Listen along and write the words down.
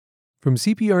From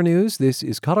CPR News, this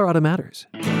is Colorado Matters.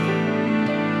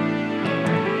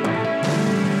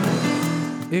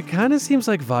 It kind of seems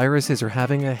like viruses are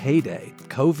having a heyday.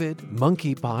 COVID,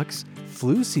 monkeypox,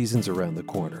 flu season's around the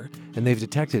corner, and they've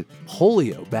detected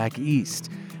polio back east.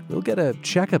 We'll get a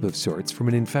checkup of sorts from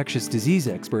an infectious disease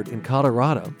expert in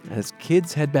Colorado. As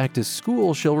kids head back to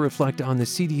school, she'll reflect on the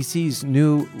CDC's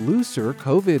new, looser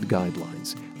COVID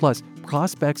guidelines, plus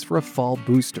prospects for a fall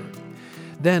booster.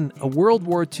 Then, a World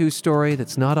War II story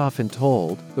that's not often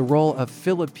told, the role of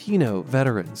Filipino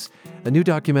veterans. A new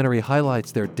documentary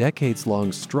highlights their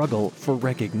decades-long struggle for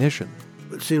recognition.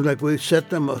 It seems like we set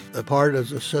them apart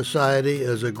as a society,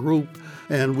 as a group,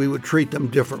 and we would treat them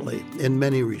differently in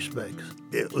many respects.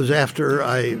 It was after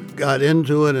I got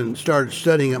into it and started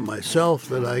studying it myself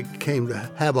that I came to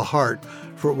have a heart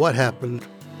for what happened.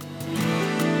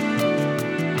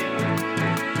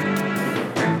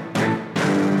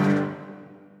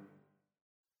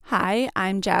 Hi,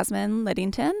 I'm Jasmine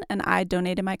Liddington, and I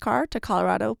donated my car to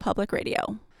Colorado Public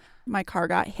Radio. My car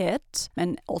got hit,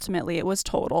 and ultimately it was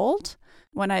totaled.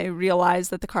 When I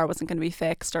realized that the car wasn't going to be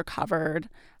fixed or covered,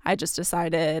 I just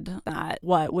decided that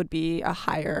what would be a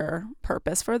higher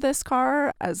purpose for this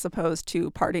car, as opposed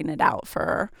to parting it out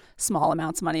for small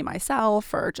amounts of money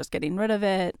myself or just getting rid of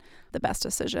it, the best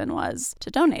decision was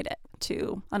to donate it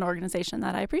to an organization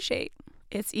that I appreciate.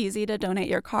 It's easy to donate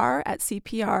your car at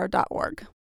cpr.org.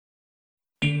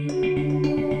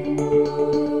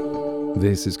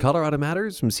 This is Colorado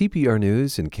Matters from CPR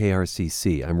News and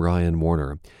KRCC. I'm Ryan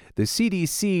Warner. The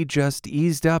CDC just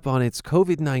eased up on its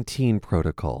COVID-19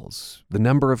 protocols. The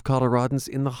number of Coloradans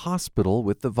in the hospital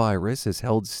with the virus has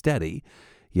held steady,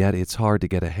 yet it's hard to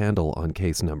get a handle on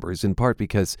case numbers, in part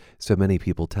because so many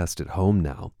people test at home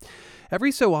now.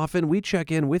 Every so often, we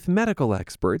check in with medical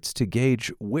experts to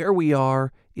gauge where we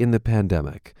are in the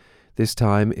pandemic. This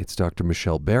time, it's Dr.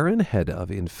 Michelle Barron, head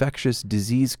of Infectious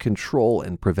Disease Control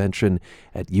and Prevention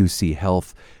at UC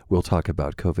Health. We'll talk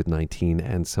about COVID-19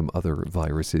 and some other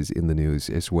viruses in the news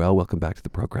as well. Welcome back to the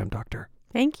program, Doctor.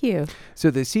 Thank you. So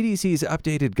the CDC's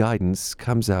updated guidance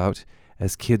comes out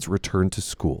as kids return to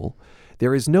school.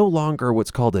 There is no longer what's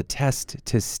called a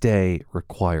test-to-stay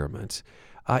requirement.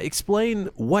 Explain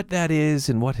what that is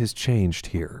and what has changed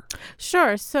here.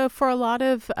 Sure. So for a lot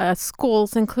of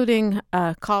schools, including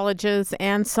colleges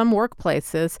and some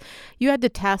workplaces, you had to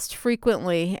test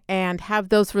frequently and have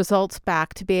those results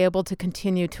back to be able to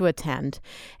continue to attend.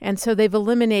 And so they've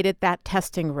eliminated that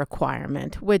testing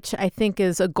requirement, which I think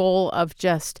is a goal of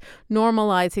just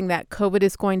normalizing that COVID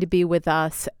is going to be with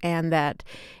us and that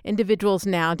individuals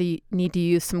now need to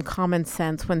use some common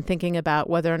sense when thinking about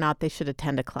whether or not they should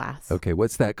attend a class. Okay,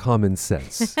 what's that common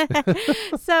sense?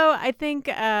 So I think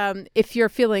if you're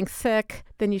feeling sick,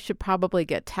 then you should probably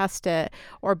get tested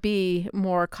or be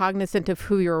more cognizant of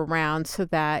who you're around so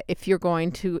that if you're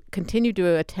going to continue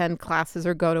to attend classes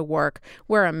or go to work,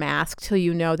 wear a mask till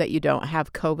you know that you don't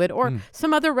have COVID or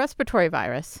some other respiratory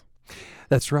virus.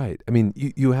 That's right. I mean,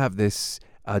 you have this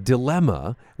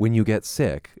dilemma when you get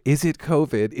sick. Is it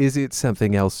COVID? Is it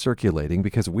something else circulating?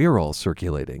 Because we're all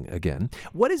circulating again.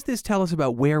 What does this tell us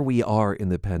about where we are in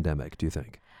the pandemic, do you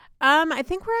think? I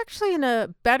think we're actually in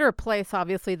a better place,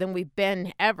 obviously, than we've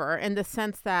been ever, in the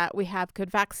sense that we have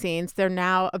good vaccines. They're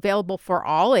now available for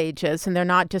all ages, and they're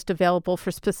not just available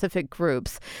for specific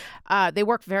groups. They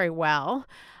work very well.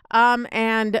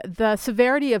 And the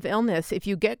severity of illness, if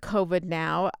you get COVID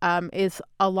now, is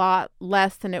a lot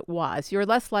less than it was. You're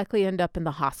less likely to end up in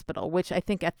the hospital, which I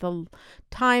think at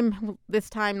this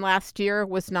time last year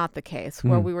was not the case,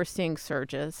 where we were seeing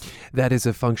surges. That is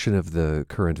a function of the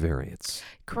current variants.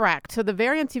 Correct. So the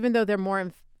variants, even though they're more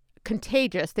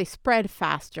contagious, they spread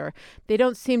faster. They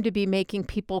don't seem to be making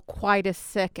people quite as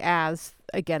sick as,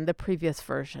 again, the previous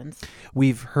versions.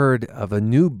 We've heard of a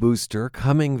new booster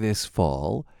coming this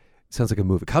fall. Sounds like a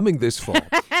movie. Coming this fall.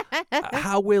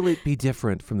 How will it be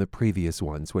different from the previous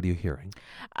ones? What are you hearing?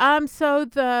 So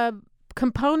the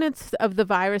components of the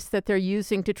virus that they're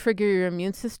using to trigger your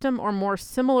immune system are more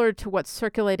similar to what's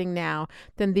circulating now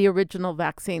than the original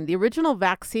vaccine. The original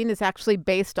vaccine is actually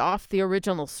based off the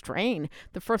original strain,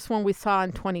 the first one we saw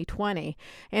in 2020.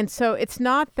 And so it's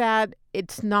not that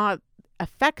it's not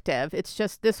effective. It's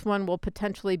just this one will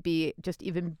potentially be just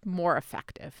even more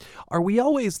effective. Are we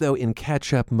always, though, in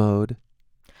catch-up mode?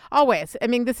 Always. I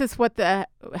mean, this is what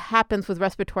happens with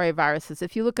respiratory viruses.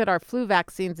 If you look at our flu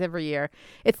vaccines every year,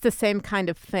 it's the same kind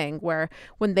of thing where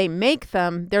when they make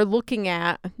them, they're looking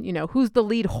at, who's the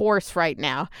lead horse right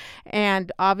now.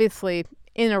 And obviously,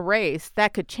 in a race,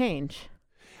 that could change.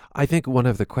 I think one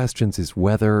of the questions is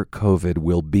whether COVID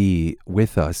will be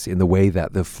with us in the way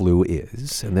that the flu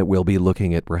is, and that we'll be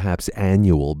looking at perhaps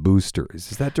annual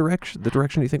boosters. Is that the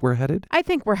direction you think we're headed? I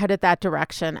think we're headed that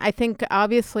direction. I think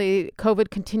obviously COVID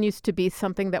continues to be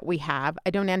something that we have. I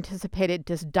don't anticipate it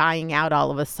just dying out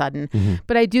all of a sudden,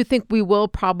 but I do think we will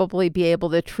probably be able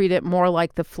to treat it more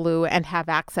like the flu and have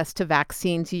access to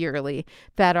vaccines yearly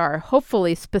that are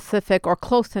hopefully specific or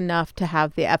close enough to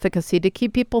have the efficacy to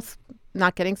keep people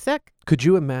not getting sick. Could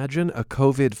you imagine a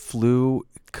COVID flu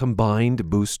combined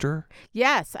booster?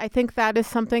 Yes, I think that is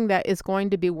something that is going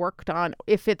to be worked on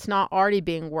if it's not already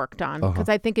being worked on, because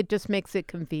I think it just makes it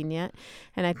convenient.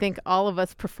 And I think all of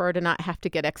us prefer to not have to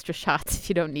get extra shots if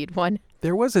you don't need one.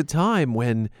 There was a time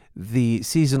when the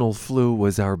seasonal flu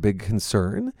was our big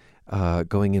concern.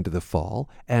 Going into the fall.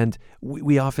 And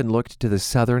we often looked to the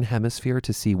southern hemisphere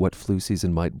to see what flu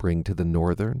season might bring to the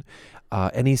northern.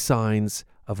 Any signs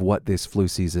of what this flu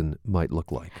season might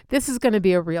look like? This is going to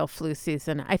be a real flu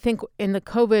season. I think in the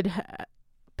COVID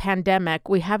pandemic,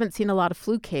 we haven't seen a lot of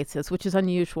flu cases, which is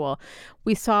unusual.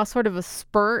 We saw sort of a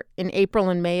spurt in April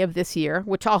and May of this year,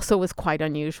 which also was quite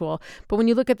unusual. But when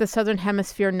you look at the Southern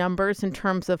Hemisphere numbers in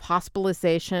terms of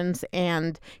hospitalizations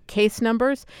and case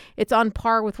numbers, it's on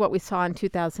par with what we saw in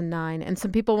 2009. And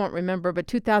some people won't remember, but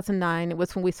 2009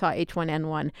 was when we saw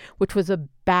H1N1, which was a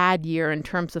bad year in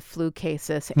terms of flu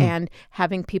cases and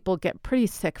having people get pretty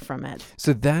sick from it.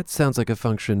 So that sounds like a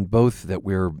function both that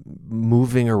we're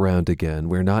moving around again,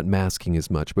 we're not masking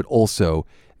as much, but also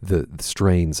the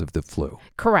strains of the flu.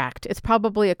 Correct. It's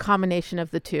probably a combination of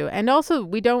the two. And also,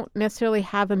 we don't necessarily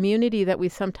have immunity that we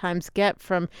sometimes get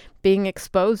from being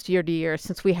exposed year to year,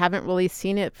 since we haven't really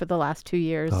seen it for the last 2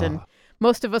 years. And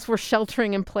most of us were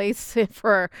sheltering in place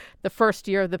for the first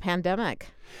year of the pandemic.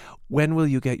 When will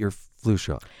you get your flu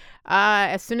shot?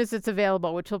 As soon as it's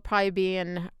available, which will probably be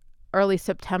in early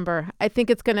September. I think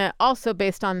it's going to also,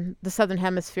 based on the Southern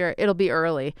Hemisphere, it'll be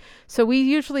early. So we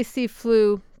usually see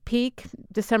flu peak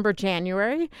December,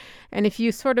 January. And if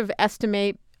you sort of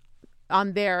estimate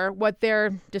on what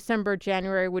their December,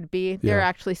 January would be, they're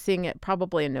actually seeing it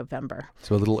probably in November.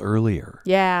 So a little earlier.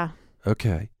 Yeah.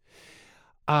 Okay.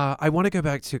 I want to go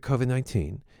back to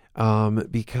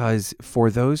COVID-19 because for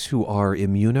those who are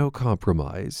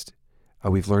immunocompromised,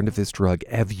 we've learned of this drug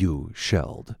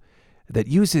Evusheld that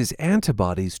uses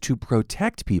antibodies to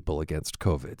protect people against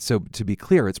COVID. So to be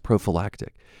clear, it's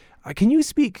prophylactic. Can you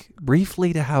speak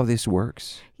briefly to how this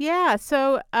works? Yeah.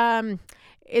 So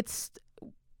it's,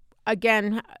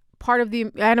 again, part of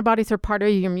the antibodies are part of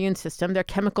your immune system. They're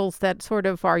chemicals that sort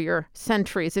of are your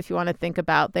sentries, if you want to think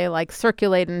about. They like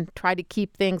circulate and try to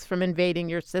keep things from invading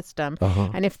your system.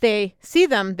 And if they see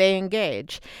them, they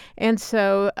engage. And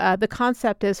so the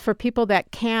concept is for people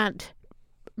that can't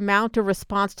mount a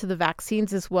response to the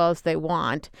vaccines as well as they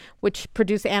want, which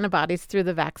produce antibodies through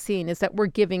the vaccine, is that we're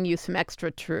giving you some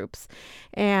extra troops.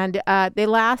 And they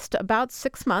last about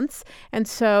 6 months. And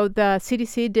so the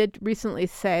CDC did recently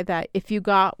say that if you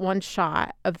got one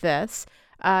shot of this,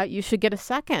 you should get a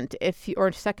second or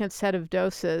a second set of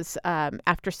doses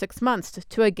after 6 months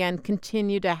to again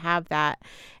continue to have that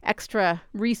extra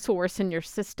resource in your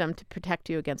system to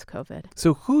protect you against COVID.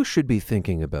 So who should be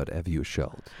thinking about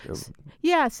Evusheld?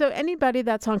 Yeah, so anybody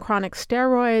that's on chronic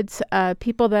steroids,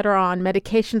 people that are on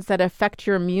medications that affect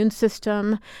your immune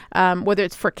system, whether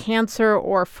it's for cancer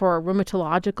or for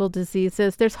rheumatological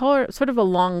diseases, there's sort of a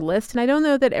long list. And I don't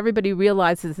know that everybody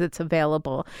realizes it's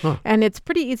available. And it's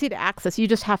pretty easy to access. You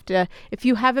just have to, if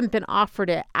you haven't been offered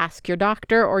it, ask your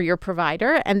doctor or your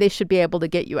provider, and they should be able to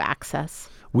get you access.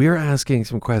 We're asking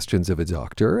some questions of a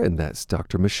doctor, and that's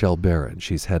Dr. Michelle Barron.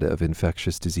 She's head of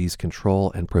infectious disease control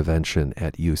and prevention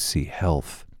at UC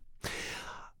Health.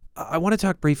 I want to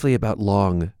talk briefly about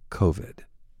long COVID.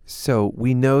 So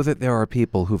we know that there are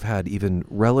people who've had even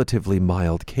relatively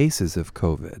mild cases of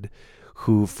COVID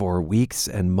who for weeks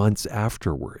and months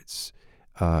afterwards,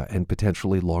 and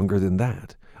potentially longer than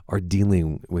that, are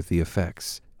dealing with the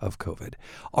effects of COVID.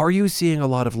 Are you seeing a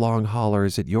lot of long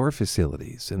haulers at your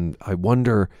facilities? And I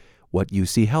wonder what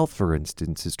UC Health, for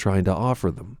instance, is trying to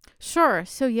offer them. Sure.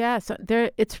 So yes,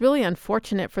 it's really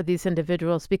unfortunate for these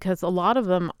individuals because a lot of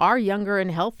them are younger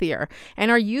and healthier and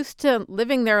are used to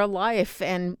living their life.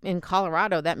 And in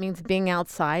Colorado, that means being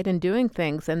outside and doing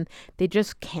things, and they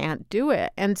just can't do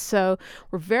it. And so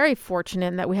we're very fortunate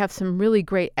in that we have some really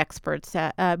great experts,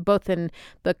 both in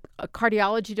the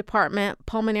cardiology department,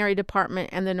 pulmonary department,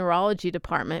 and the neurology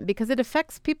department, because it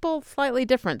affects people slightly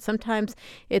different. Sometimes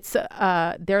it's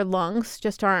their lungs lungs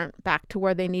just aren't back to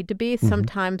where they need to be.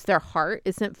 Sometimes their heart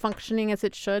isn't functioning as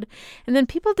it should. And then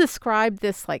people describe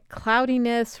this like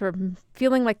cloudiness or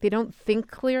feeling like they don't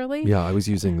think clearly. Yeah, I was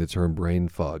using the term brain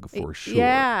fog for sure.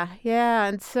 Yeah.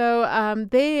 And so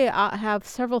they have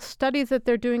several studies that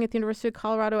they're doing at the University of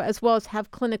Colorado, as well as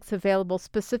have clinics available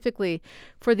specifically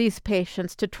for these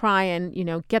patients to try and,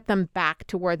 get them back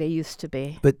to where they used to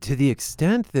be. But to the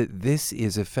extent that this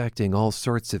is affecting all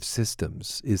sorts of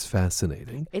systems is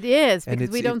fascinating. It is, because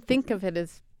we don't think of it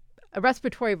as a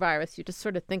respiratory virus. You just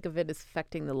sort of think of it as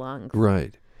affecting the lungs.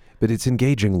 Right. But it's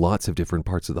engaging lots of different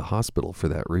parts of the hospital for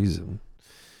that reason.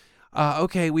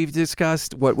 Okay, we've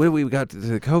discussed what we got: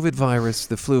 the COVID virus,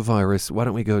 the flu virus. Why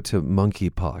don't we go to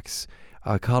monkeypox?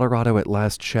 Colorado at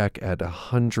last check at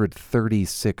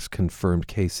 136 confirmed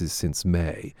cases since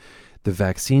May. The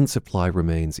vaccine supply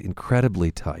remains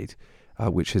incredibly tight,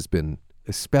 which has been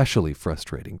especially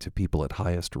frustrating to people at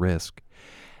highest risk.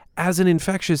 As an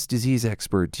infectious disease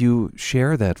expert, do you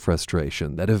share that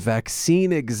frustration that a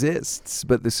vaccine exists,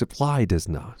 but the supply does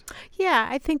not? Yeah,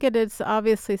 I think it is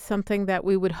obviously something that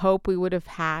we would hope we would have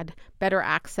had better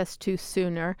access to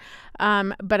sooner.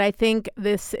 But I think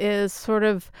this is sort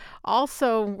of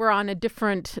also, we're on a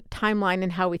different timeline in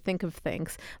how we think of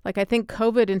things. Like, I think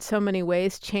COVID in so many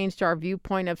ways changed our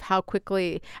viewpoint of how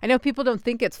quickly, I know people don't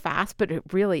think it's fast, but it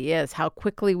really is, how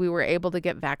quickly we were able to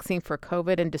get vaccine for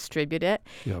COVID and distribute it.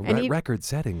 Yeah, record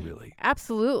setting, really.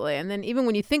 Absolutely. And then even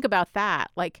when you think about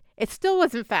that, like, it still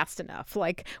wasn't fast enough.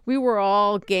 Like, we were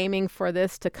all gaming for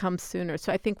this to come sooner.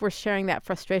 So I think we're sharing that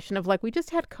frustration of like, we just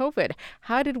had COVID.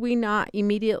 How did we not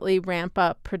immediately ramp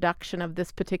up production of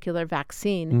this particular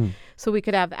vaccine so we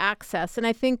could have access? And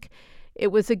I think it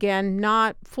was, again,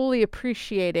 not fully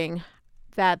appreciating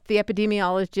that the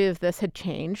epidemiology of this had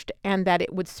changed and that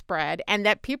it would spread and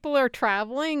that people are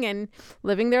traveling and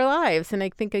living their lives. And I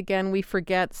think, again, we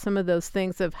forget some of those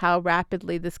things of how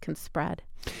rapidly this can spread.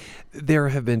 There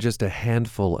have been just a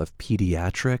handful of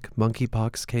pediatric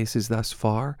monkeypox cases thus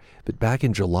far, but back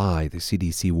in July, the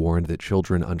CDC warned that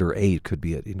children under 8 could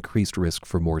be at increased risk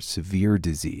for more severe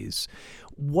disease.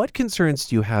 What concerns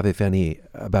do you have, if any,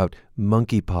 about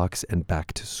monkeypox and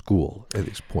back to school at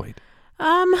this point?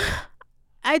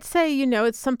 I'd say,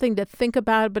 it's something to think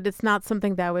about, but it's not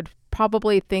something that I would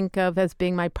probably think of as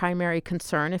being my primary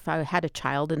concern if I had a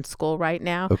child in school right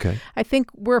now. Okay. I think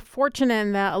we're fortunate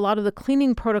in that a lot of the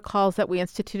cleaning protocols that we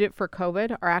instituted for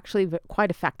COVID are actually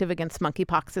quite effective against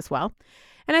monkeypox as well.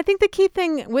 And I think the key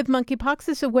thing with monkeypox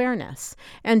is awareness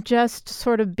and just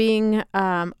sort of being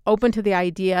open to the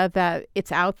idea that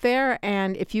it's out there.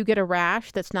 And if you get a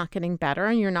rash that's not getting better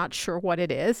and you're not sure what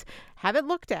it is, have it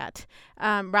looked at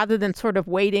rather than sort of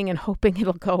waiting and hoping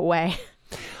it'll go away.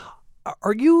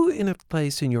 Are you in a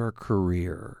place in your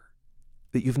career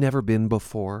that you've never been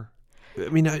before? I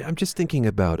mean, I'm just thinking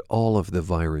about all of the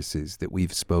viruses that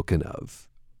we've spoken of.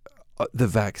 The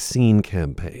vaccine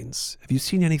campaigns. Have you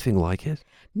seen anything like it?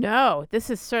 No, this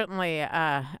is certainly,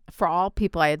 for all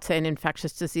people, I'd say, in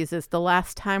infectious diseases, the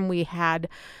last time we had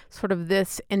sort of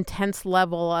this intense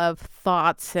level of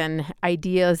thoughts and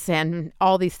ideas and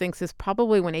all these things is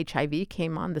probably when HIV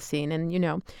came on the scene. And,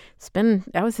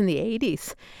 that was in the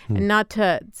 80s. And not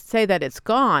to say that it's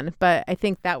gone, but I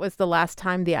think that was the last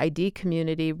time the ID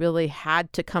community really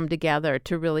had to come together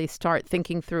to really start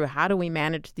thinking through how do we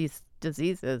manage these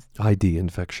diseases. ID,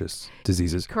 infectious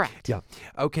diseases. Correct. Yeah.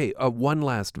 Okay, one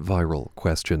last viral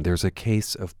question. There's a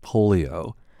case of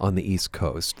polio on the East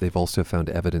Coast. They've also found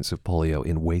evidence of polio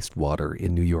in wastewater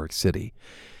in New York City.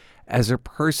 As a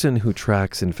person who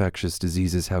tracks infectious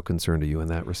diseases, how concerned are you in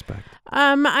that respect?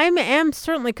 I am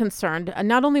certainly concerned,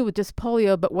 not only with just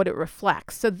polio, but what it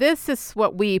reflects. So this is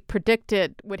what we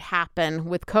predicted would happen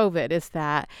with COVID, is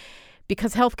that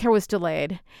because healthcare was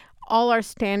delayed, all our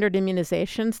standard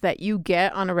immunizations that you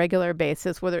get on a regular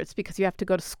basis, whether it's because you have to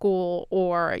go to school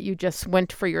or you just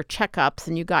went for your checkups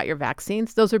and you got your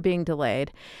vaccines, those are being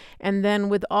delayed. And then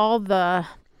with all the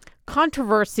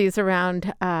controversies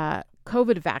around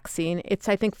COVID vaccine, it's,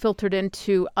 I think, filtered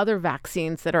into other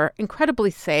vaccines that are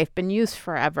incredibly safe, been used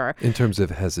forever. In terms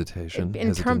of hesitation?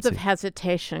 In terms of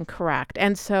hesitation, correct.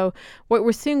 And so what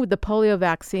we're seeing with the polio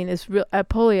vaccine is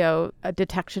polio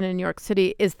detection in New York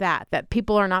City is that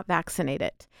people are not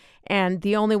vaccinated. And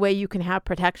the only way you can have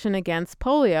protection against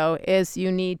polio is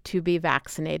you need to be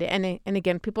vaccinated. And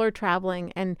again, people are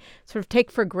traveling and sort of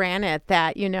take for granted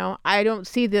that, I don't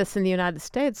see this in the United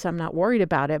States, so I'm not worried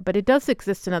about it. But it does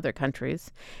exist in other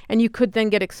countries. And you could then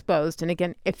get exposed. And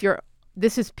again,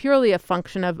 this is purely a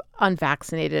function of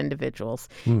unvaccinated individuals.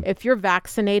 If you're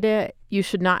vaccinated, you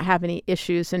should not have any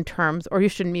issues in terms, or you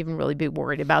shouldn't even really be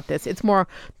worried about this. It's more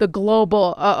the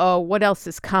global, what else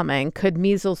is coming? Could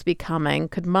measles be coming?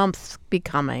 Could mumps be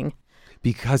coming?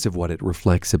 Because of what it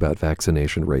reflects about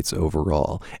vaccination rates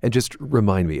overall. And just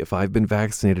remind me, if I've been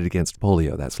vaccinated against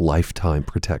polio, that's lifetime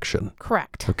protection.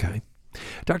 Correct. Okay.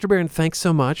 Dr. Barron, thanks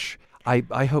so much.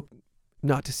 I hope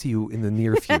not to see you in the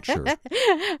near future.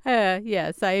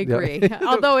 Yes, I agree.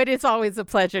 Although it is always a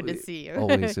pleasure to see you.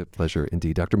 Always a pleasure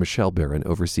indeed. Dr. Michelle Barron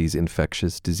oversees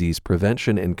infectious disease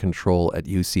prevention and control at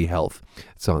UC Health.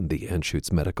 It's on the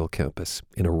Anschutz Medical Campus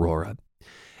in Aurora.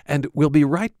 And we'll be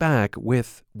right back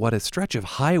with what a stretch of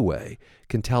highway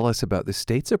can tell us about the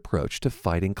state's approach to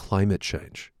fighting climate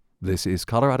change. This is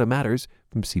Colorado Matters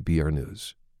from CPR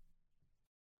News.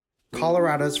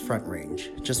 Colorado's Front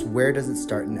Range. Just where does it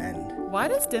start and end? Why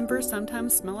does Denver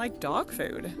sometimes smell like dog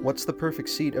food? What's the perfect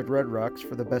seat at Red Rocks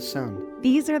for the best sound?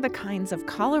 These are the kinds of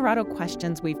Colorado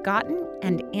questions we've gotten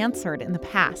and answered in the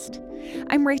past.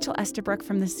 I'm Rachel Estabrook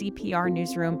from the CPR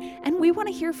Newsroom, and we want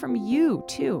to hear from you,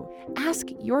 too. Ask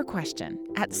your question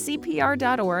at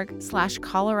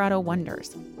cpr.org/Colorado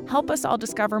Wonders. Help us all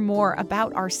discover more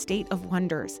about our state of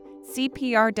wonders.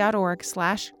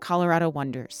 cpr.org/Colorado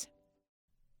Wonders.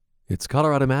 It's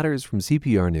Colorado Matters from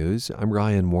CPR News. I'm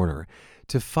Ryan Warner.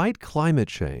 To fight climate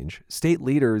change, state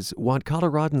leaders want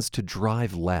Coloradans to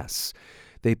drive less.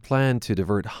 They plan to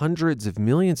divert hundreds of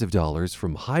millions of dollars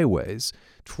from highways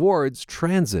towards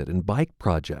transit and bike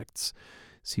projects.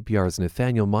 CPR's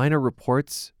Nathaniel Miner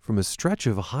reports from a stretch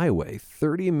of highway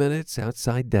 30 minutes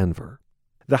outside Denver.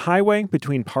 The highway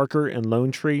between Parker and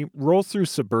Lone Tree rolls through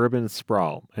suburban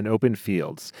sprawl and open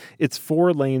fields. It's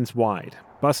 4 lanes wide.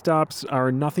 Bus stops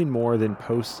are nothing more than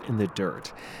posts in the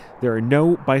dirt. There are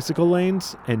no bicycle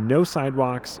lanes and no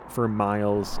sidewalks for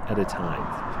miles at a time.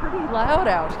 It's pretty loud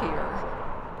out here.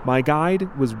 My guide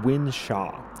was Wynne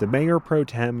Shaw, the mayor pro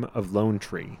tem of Lone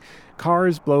Tree.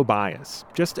 Cars blow by us,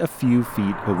 just a few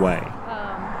feet away.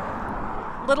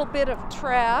 Little bit of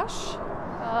trash,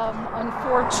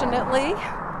 unfortunately.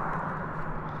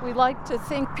 We like to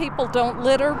think people don't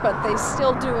litter, but they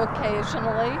still do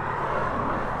occasionally.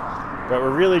 But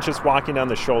we're really just walking down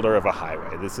the shoulder of a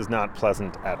highway. This is not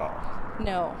pleasant at all.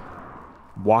 No.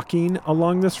 Walking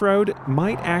along this road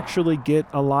might actually get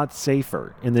a lot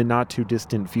safer in the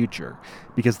not-too-distant future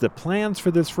because the plans for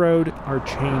this road are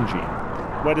changing.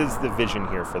 What is the vision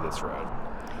here for this road?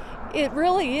 It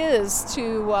really is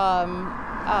to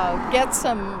get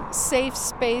some safe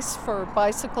space for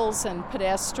bicycles and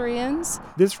pedestrians.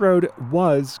 This road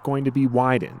was going to be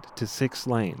widened to 6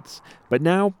 lanes, but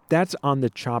now that's on the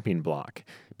chopping block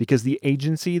because the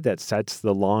agency that sets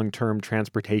the long-term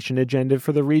transportation agenda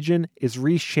for the region is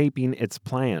reshaping its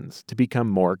plans to become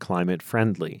more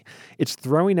climate-friendly. It's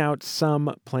throwing out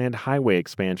some planned highway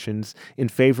expansions in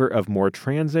favor of more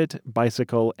transit,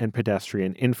 bicycle, and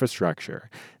pedestrian infrastructure.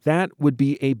 That would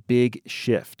be a big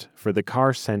shift for the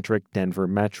car-centric Denver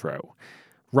Metro.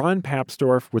 Ron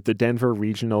Papsdorf with the Denver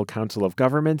Regional Council of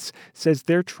Governments says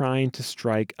they're trying to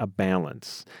strike a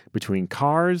balance between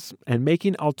cars and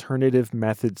making alternative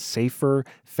methods safer,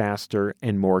 faster,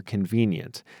 and more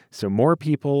convenient, so more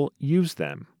people use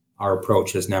them. Our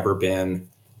approach has never been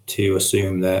to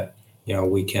assume that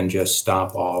we can just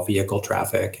stop all vehicle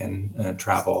traffic and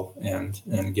travel and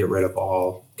get rid of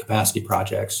all capacity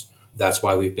projects. That's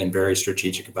why we've been very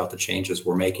strategic about the changes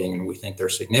we're making, and we think they're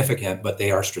significant, but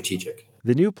they are strategic.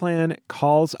 The new plan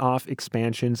calls off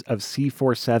expansions of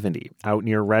C470 out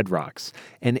near Red Rocks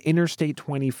and Interstate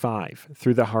 25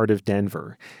 through the heart of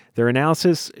Denver. Their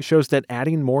analysis shows that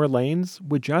adding more lanes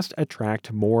would just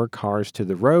attract more cars to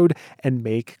the road and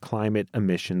make climate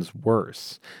emissions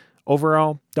worse.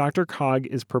 Overall, DRCOG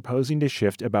is proposing to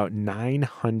shift about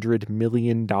 $900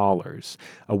 million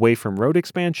away from road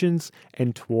expansions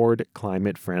and toward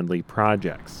climate-friendly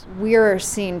projects. We're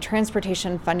seeing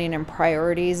transportation funding and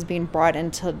priorities being brought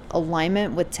into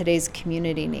alignment with today's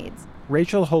community needs.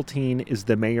 Rachel Hulteen is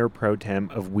the mayor pro tem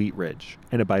of Wheat Ridge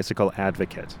and a bicycle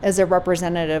advocate. As a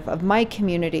representative of my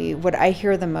community, what I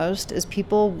hear the most is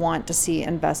people want to see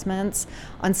investments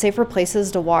on safer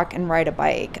places to walk and ride a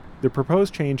bike. The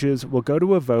proposed changes will go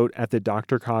to a vote at the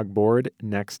DRCOG board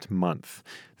next month.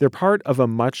 They're part of a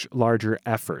much larger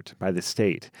effort by the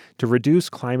state to reduce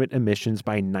climate emissions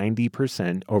by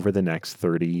 90% over the next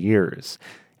 30 years.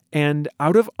 And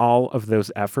out of all of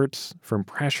those efforts, from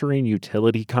pressuring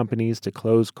utility companies to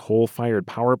close coal-fired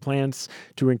power plants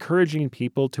to encouraging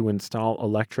people to install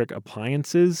electric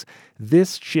appliances,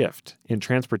 this shift in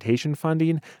transportation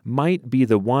funding might be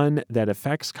the one that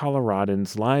affects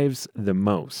Coloradans' lives the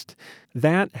most.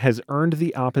 That has earned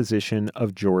the opposition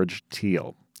of George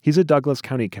Teal. He's a Douglas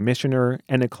County commissioner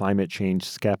and a climate change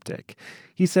skeptic.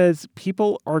 He says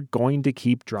people are going to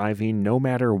keep driving no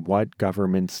matter what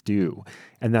governments do,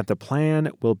 and that the plan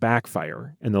will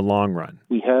backfire in the long run.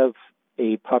 We have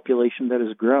a population that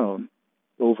has grown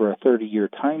over a 30-year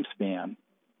time span,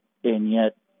 and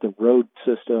yet the road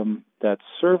system that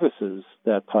services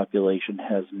that population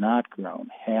has not grown,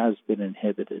 has been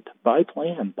inhibited by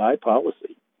plan, by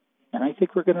policy. And I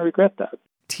think we're going to regret that.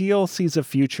 Teal sees a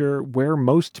future where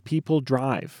most people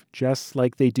drive, just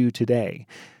like they do today.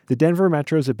 The Denver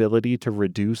Metro's ability to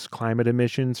reduce climate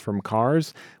emissions from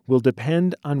cars will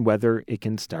depend on whether it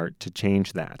can start to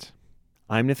change that.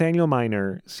 I'm Nathaniel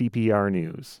Miner, CPR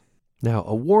News. Now,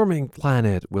 a warming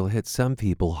planet will hit some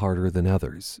people harder than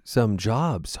others, some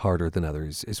jobs harder than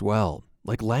others as well,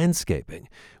 like landscaping,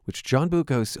 which John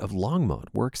Bukos of Longmont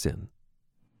works in.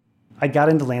 I got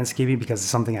into landscaping because it's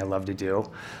something I love to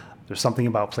do. There's something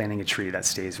about planting a tree that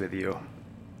stays with you.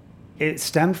 It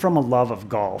stemmed from a love of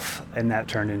golf, and that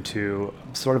turned into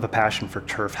sort of a passion for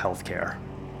turf healthcare.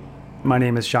 My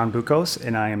name is John Bukos,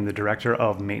 and I am the Director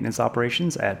of Maintenance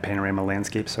Operations at Panorama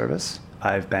Landscape Service.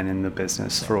 I've been in the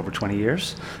business for over 20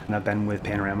 years, and I've been with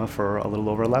Panorama for a little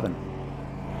over 11.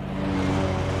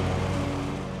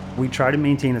 We try to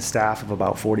maintain a staff of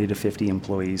about 40 to 50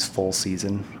 employees full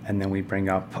season, and then we bring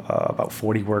up about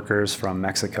 40 workers from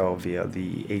Mexico via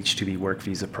the H-2B work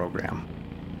visa program.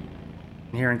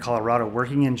 Here in Colorado,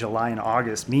 working in July and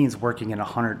August means working in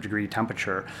 100-degree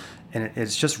temperature, and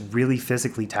it's just really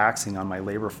physically taxing on my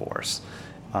labor force.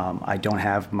 I don't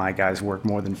have my guys work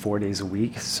more than 4 days a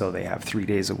week, so they have 3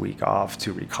 days a week off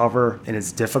to recover, and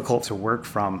it's difficult to work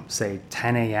from, say,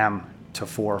 10 a.m. to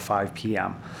 4 or 5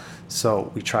 p.m.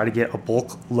 So we try to get a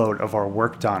bulk load of our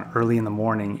work done early in the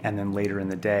morning and then later in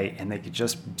the day, and they could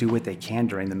just do what they can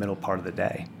during the middle part of the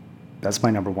day. That's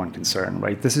my number one concern,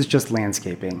 right? This is just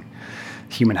landscaping.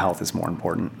 Human health is more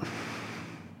important.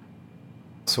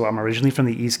 So I'm originally from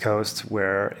the East Coast,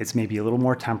 where it's maybe a little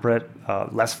more temperate,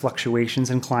 less fluctuations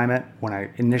in climate. When I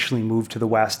initially moved to the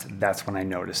West, that's when I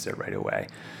noticed it right away.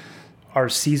 Our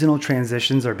seasonal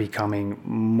transitions are becoming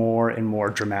more and more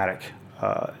dramatic.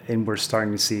 And we're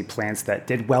starting to see plants that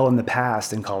did well in the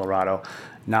past in Colorado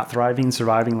not thriving,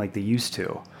 surviving like they used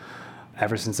to.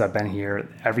 Ever since I've been here,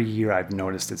 every year I've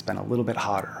noticed it's been a little bit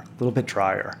hotter, a little bit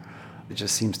drier. It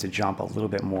just seems to jump a little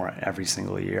bit more every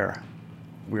single year.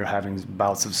 We're having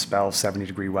bouts of spell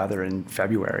 70-degree weather in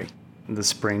February. The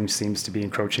spring seems to be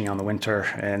encroaching on the winter,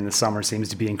 and the summer seems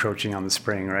to be encroaching on the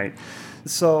spring, right?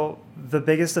 So the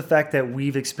biggest effect that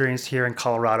we've experienced here in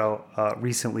Colorado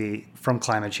recently from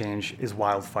climate change is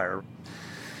wildfire.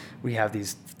 We have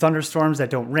these thunderstorms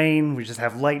that don't rain. We just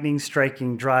have lightning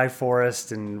striking dry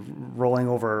forest and rolling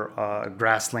over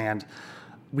grassland.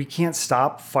 We can't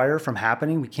stop fire from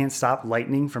happening. We can't stop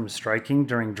lightning from striking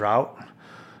during drought.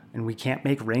 And we can't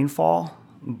make rainfall,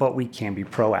 but we can be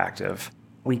proactive.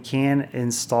 We can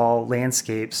install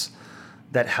landscapes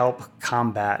that help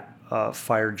combat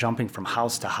fire jumping from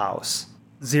house to house.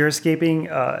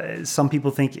 Xeriscaping, some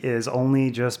people think, is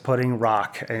only just putting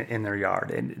rock in their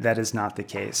yard, and that is not the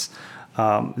case.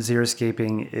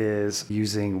 Xeriscaping is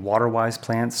using water-wise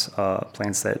plants,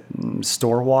 plants that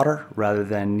store water rather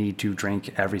than need to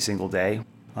drink every single day.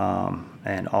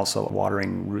 And also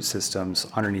watering root systems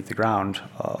underneath the ground,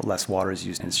 less water is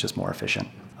used and it's just more efficient.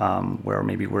 Where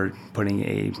maybe we're putting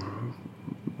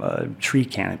a tree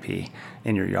canopy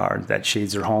in your yard that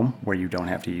shades your home where you don't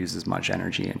have to use as much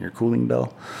energy in your cooling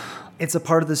bill. It's a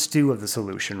part of the stew of the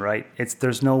solution, right?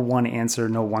 There's no one answer,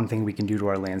 no one thing we can do to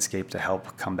our landscape to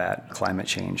help combat climate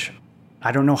change.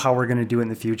 I don't know how we're going to do it in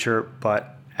the future,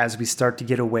 but as we start to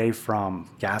get away from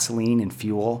gasoline and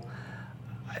fuel,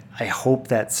 I hope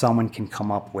that someone can come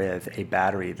up with a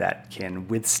battery that can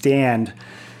withstand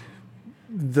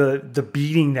the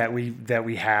beating that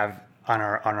we have on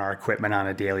our equipment on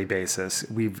a daily basis.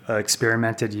 We've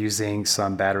experimented using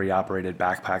some battery-operated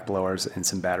backpack blowers and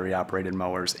some battery-operated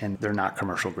mowers, and they're not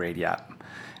commercial grade yet.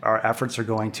 Our efforts are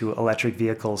going to electric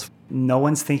vehicles. No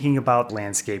one's thinking about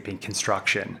landscaping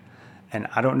construction, and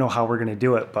I don't know how we're going to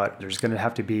do it, but there's going to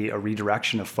have to be a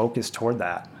redirection of focus toward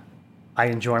that. I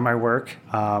enjoy my work.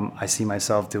 I see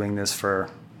myself doing this for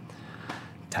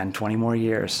 10, 20 more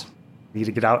years. I need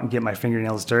to get out and get my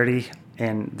fingernails dirty,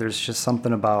 and there's just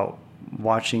something about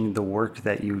watching the work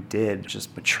that you did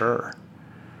just mature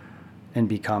and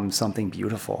become something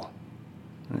beautiful.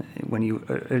 When you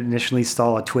initially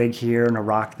install a twig here and a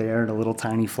rock there and a little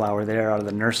tiny flower there out of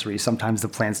the nursery, sometimes the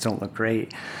plants don't look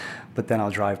great, but then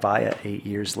I'll drive by it 8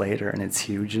 years later and it's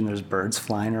huge and there's birds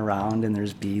flying around and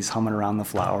there's bees humming around the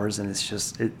flowers, and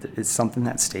it's something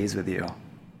that stays with you.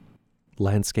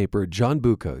 Landscaper John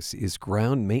Bukos is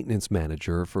ground maintenance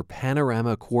manager for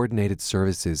Panorama Coordinated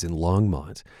Services in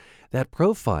Longmont. That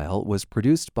profile was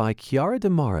produced by Chiara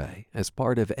DeMare as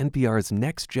part of NPR's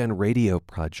Next Gen Radio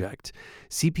project.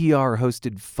 CPR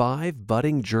hosted 5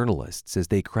 budding journalists as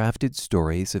they crafted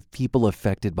stories of people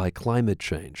affected by climate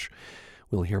change.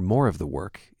 We'll hear more of the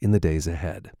work in the days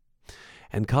ahead.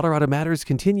 And Colorado Matters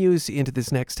continues into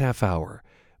this next half hour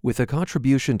with a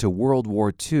contribution to World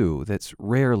War II that's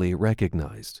rarely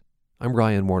recognized. I'm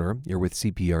Ryan Warner. You're with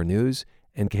CPR News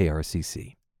and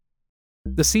KRCC.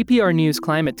 The CPR News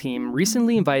climate team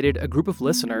recently invited a group of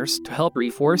listeners to help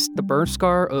reforest the burn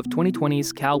scar of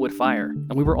 2020's Calwood fire,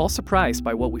 and we were all surprised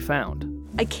by what we found.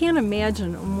 I can't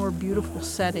imagine a more beautiful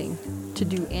setting to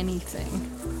do anything.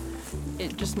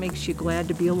 It just makes you glad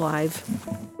to be alive.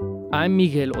 I'm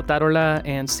Miguel Otarola,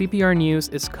 and CPR News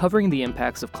is covering the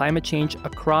impacts of climate change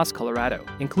across Colorado,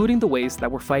 including the ways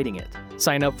that we're fighting it.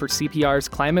 Sign up for CPR's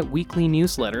Climate Weekly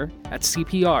newsletter at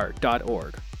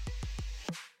cpr.org.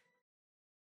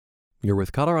 You're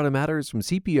with Colorado Matters from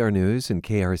CPR News and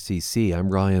KRCC. I'm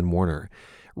Ryan Warner.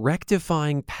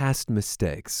 Rectifying past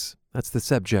mistakes. That's the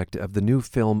subject of the new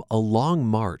film A Long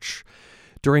March.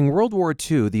 During World War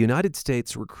II, the United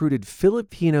States recruited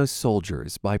Filipino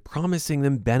soldiers by promising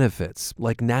them benefits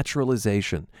like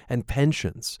naturalization and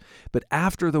pensions. But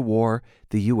after the war,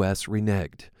 the U.S.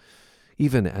 reneged.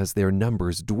 Even as their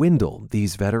numbers dwindle,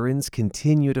 these veterans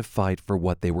continue to fight for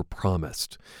what they were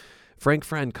promised. Frank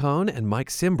Francone and Mike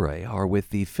Simbre are with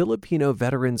the Filipino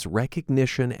Veterans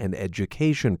Recognition and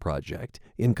Education Project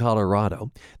in Colorado.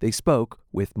 They spoke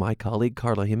with my colleague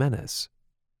Carla Jimenez.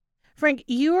 Frank,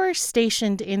 you were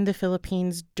stationed in the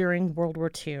Philippines during World War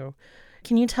II.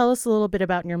 Can you tell us a little bit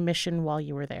about your mission while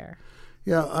you were there?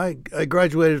 Yeah, I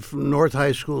graduated from North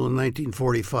High School in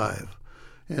 1945.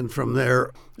 And from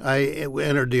there, I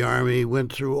entered the Army,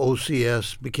 went through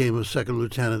OCS, became a second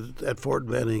lieutenant at Fort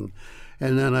Benning.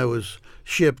 And then I was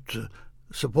shipped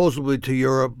supposedly to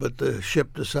Europe, but the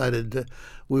ship decided that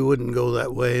we wouldn't go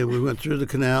that way. And we went through the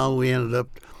canal. We ended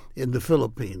up in the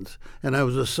Philippines. And I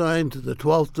was assigned to the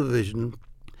 12th Division,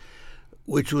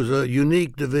 which was a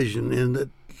unique division in that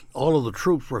all of the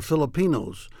troops were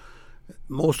Filipinos.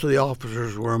 Most of the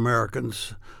officers were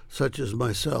Americans, such as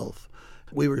myself.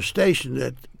 We were stationed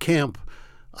at Camp,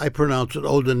 I pronounce it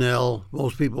O'Donnell.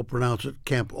 Most people pronounce it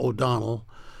Camp O'Donnell.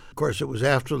 Of course, it was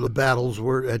after the battles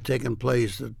had taken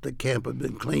place that the camp had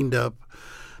been cleaned up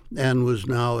and was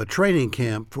now a training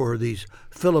camp for these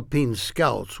Philippine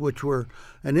Scouts, which were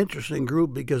an interesting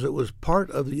group because it was part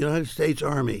of the United States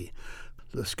Army.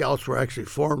 The Scouts were actually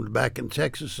formed back in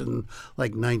Texas in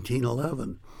like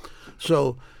 1911.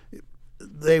 So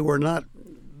they were not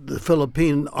the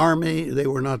Philippine Army, they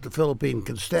were not the Philippine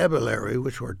Constabulary,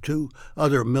 which were 2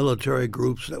 other military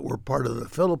groups that were part of the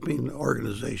Philippine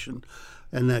organization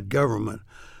and that government.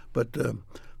 But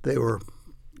they were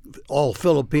all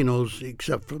Filipinos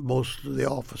except for most of the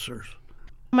officers.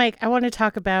 Mike, I want to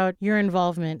talk about your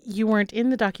involvement. You weren't in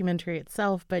the documentary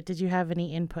itself, but did you have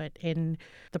any input in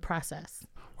the process?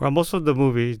 Well, most of the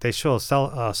movie, they show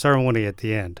a ceremony at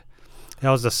the end.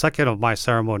 That was the second of my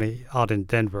ceremony out in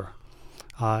Denver.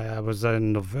 I was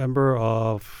in November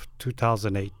of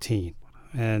 2018.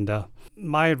 And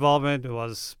my involvement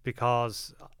was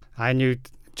because I knew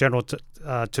General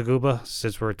Taguba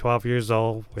since we were 12 years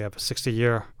old. We have a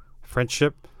 60-year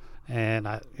friendship. And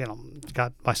I,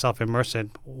 got myself immersed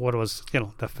in what was,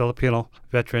 the Filipino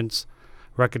Veterans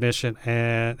Recognition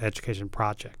and Education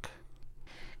Project.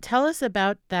 Tell us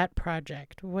about that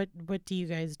project. What do you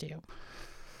guys do?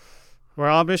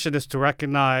 Well, our mission is to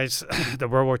recognize the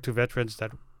World War II veterans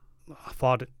that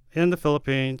fought in the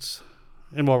Philippines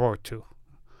in World War II.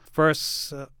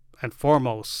 First and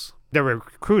foremost, they were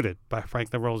recruited by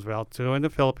Franklin Roosevelt to in the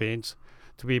Philippines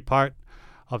to be part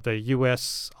of the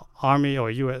U.S. Army or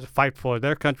U.S. fight for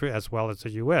their country as well as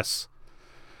the U.S.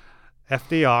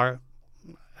 FDR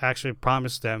actually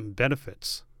promised them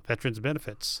benefits, veterans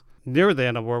benefits. Near the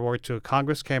end of World War II,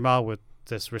 Congress came out with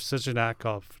this Rescission Act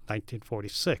of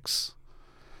 1946,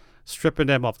 stripping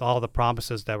them of all the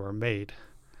promises that were made.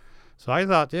 So I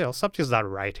thought, something's not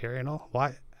right here,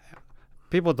 why?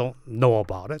 People don't know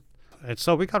about it. And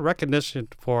so we got recognition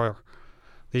for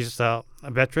these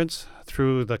veterans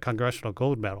through the Congressional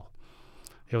Gold Medal.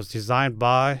 It was designed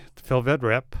by the PhilVet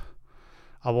rep,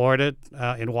 awarded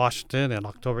in Washington in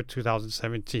October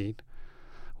 2017.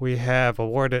 We have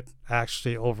awarded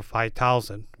actually over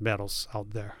 5,000 medals out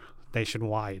there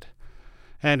nationwide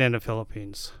and in the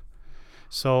Philippines.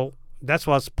 So that's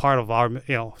what's part of our,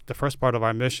 the first part of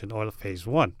our mission, or the phase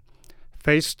 1.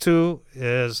 Phase 2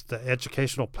 is the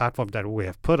educational platform that we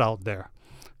have put out there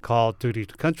called Duty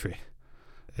to Country.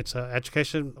 It's an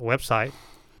education website.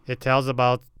 It tells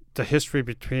about the history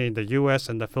between the U.S.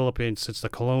 and the Philippines since the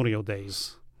colonial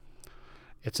days.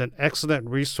 It's an excellent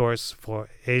resource for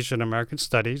Asian American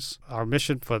studies. Our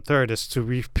mission for third is to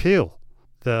repeal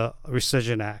the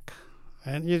Rescission Act.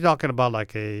 And you're talking about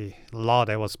like a law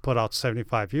that was put out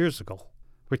 75 years ago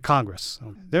with Congress.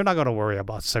 They're not going to worry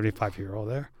about 75-year-old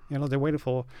there. They're waiting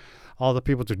for all the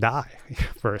people to die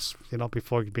first,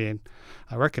 before being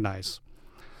recognized.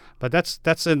 But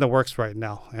that's in the works right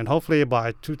now. And hopefully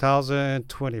by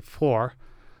 2024,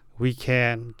 we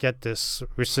can get this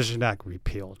Rescission Act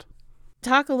repealed.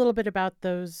 Talk a little bit about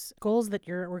those goals that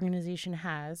your organization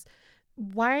has.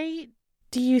 Why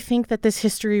do you think that this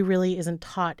history really isn't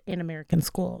taught in American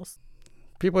schools?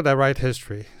 People that write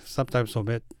history sometimes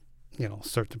omit,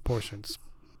 certain portions.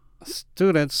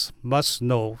 Students must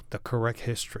know the correct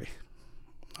history.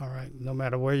 All right, no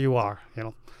matter where you are,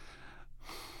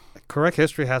 correct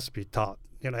history has to be taught.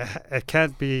 It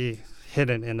can't be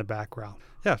hidden in the background.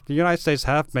 Yeah, the United States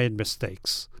have made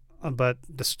mistakes, but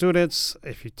the students,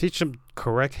 if you teach them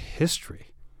correct history,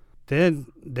 then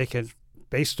they can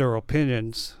base their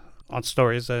opinions on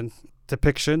stories and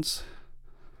depictions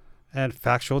and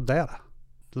factual data.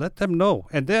 Let them know,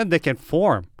 and then they can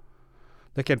form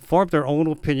their own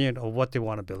opinion of what they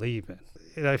want to believe in.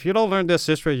 If you don't learn this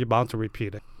history, you're bound to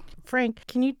repeat it. Frank,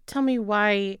 can you tell me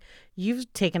why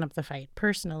you've taken up the fight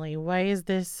personally? Why has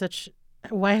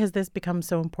this become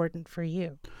so important for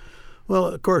you? Well,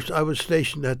 of course, I was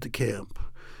stationed at the camp.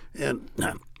 And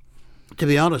to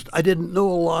be honest, I didn't know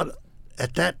a lot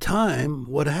at that time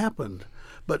what happened.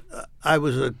 But I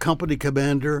was a company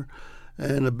commander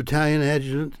and a battalion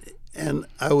adjutant, and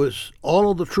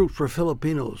all of the troops were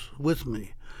Filipinos with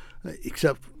me,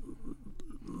 except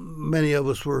many of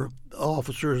us were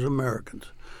officers, Americans.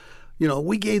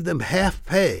 We gave them half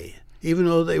pay, even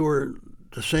though they were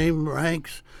the same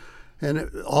ranks, and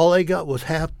all they got was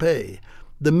half pay.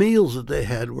 The meals that they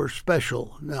had were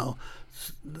special. Now,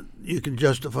 you can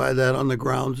justify that on the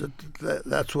grounds that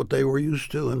that's what they were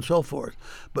used to and so forth.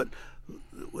 But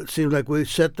it seemed like we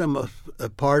set them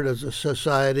apart as a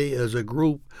society, as a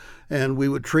group, and we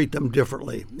would treat them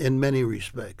differently in many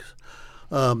respects.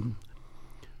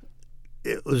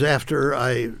 It was after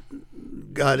I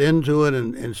got into it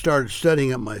and started studying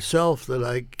it myself that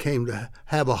I came to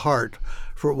have a heart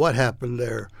for what happened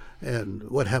there and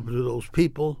what happened to those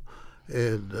people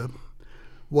and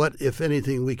what, if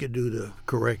anything, we could do to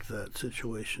correct that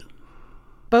situation.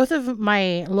 Both of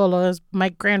my lolos, my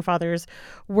grandfathers,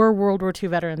 were World War II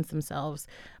veterans themselves.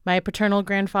 My paternal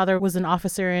grandfather was an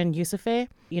officer in USAFE,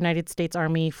 United States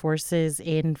Army Forces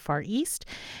in Far East,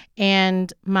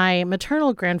 and my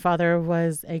maternal grandfather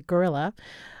was a guerrilla.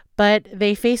 But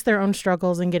they faced their own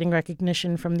struggles in getting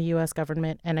recognition from the U.S.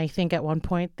 government, and I think at one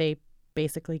point they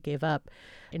basically gave up.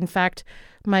 In fact,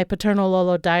 my paternal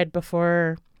lolo died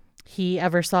before he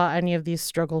ever saw any of these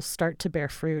struggles start to bear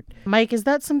fruit. Mike, is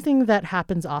that something that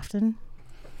happens often?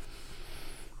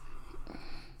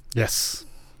 Yes,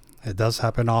 it does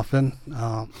happen often.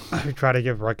 We try to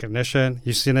give recognition.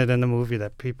 You've seen it in the movie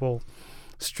that people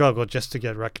struggle just to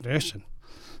get recognition,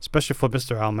 especially for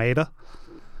Mr. Almeida.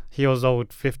 He was owed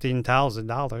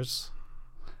 $15,000,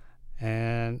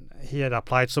 and he had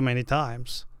applied so many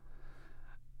times,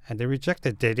 and they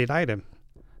rejected. They denied him.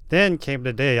 Then came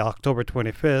the day, October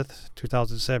 25th,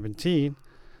 2017,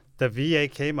 the VA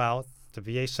came out, the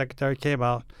VA secretary came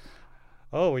out,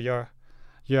 oh, your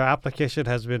application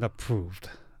has been approved.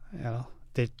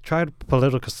 They try to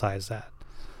politicize that.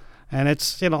 And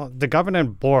it's, the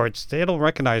government boards, they don't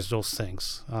recognize those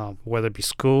things, whether it be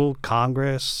school,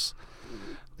 Congress.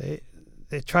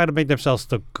 They try to make themselves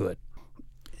look good.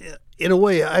 In a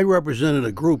way, I represented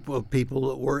a group of people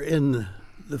that were in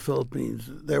the Philippines.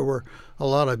 There were a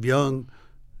lot of young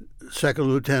second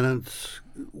lieutenants,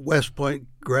 West Point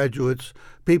graduates,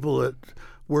 people that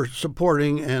were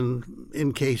supporting and,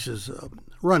 in cases,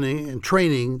 running and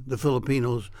training the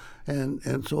Filipinos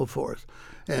and so forth.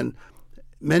 And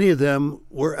many of them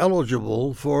were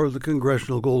eligible for the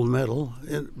Congressional Gold Medal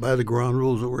by the ground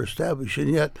rules that were established. And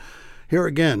yet, here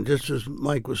again, just as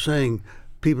Mike was saying,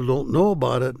 people don't know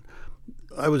about it.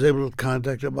 I was able to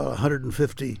contact about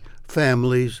 150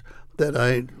 families that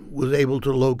I was able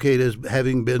to locate as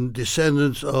having been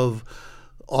descendants of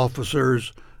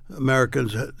officers,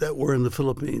 Americans that were in the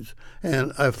Philippines.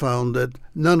 And I found that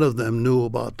none of them knew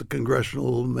about the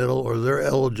Congressional Medal or their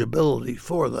eligibility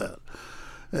for that.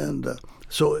 And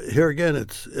so here again,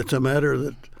 it's a matter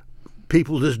that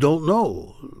people just don't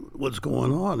know what's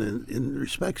going on in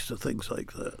respects to things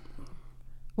like that.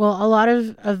 Well, a lot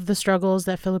of the struggles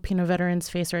that Filipino veterans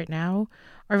face right now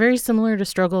are very similar to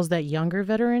struggles that younger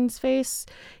veterans face.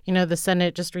 You know, the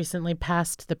Senate just recently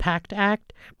passed the PACT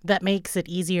Act that makes it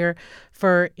easier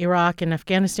for Iraq and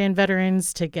Afghanistan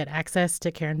veterans to get access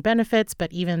to care and benefits,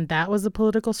 but even that was a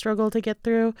political struggle to get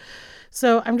through.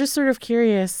 So I'm just sort of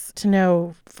curious to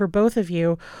know, for both of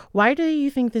you, why do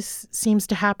you think this seems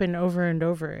to happen over and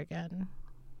over again?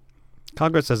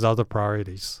 Congress has other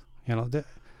priorities. You know,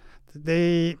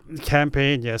 they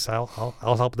campaign, yes, I'll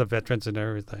help the veterans and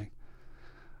everything.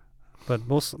 But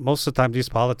most of the time, these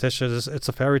politicians, it's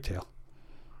a fairy tale.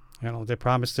 You know, they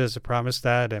promise this, they promise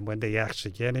that, and when they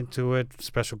actually get into it,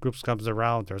 special groups comes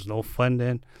around, there's no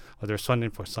funding, or there's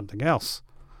funding for something else.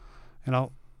 You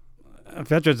know,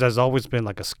 veterans has always been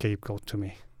like a scapegoat to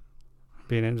me,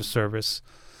 being in the service.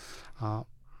 You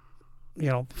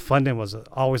know, funding was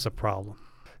always a problem.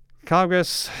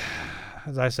 Congress,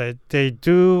 as I said, they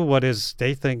do what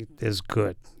they think is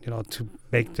good, you know, to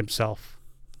make themselves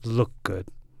look good.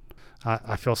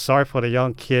 I feel sorry for the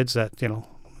young kids that, you know,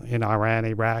 in Iran,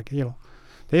 Iraq, you know,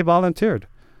 they volunteered.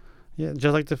 Yeah,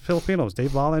 just like the Filipinos, they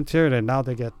volunteered and now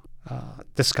they get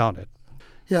discounted.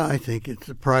 Yeah, I think it's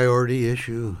a priority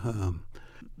issue.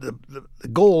 The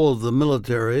goal of the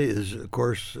military is, of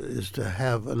course, is to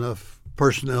have enough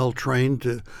personnel trained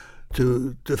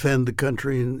to defend the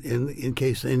country in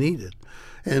case they need it.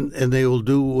 And they will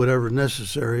do whatever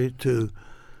necessary to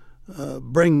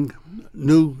bring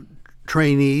new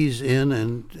trainees in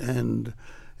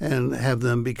and have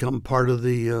them become part of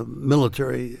the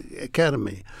military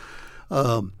academy.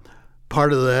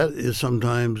 Part of that is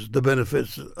sometimes the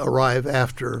benefits arrive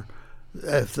after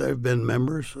they've been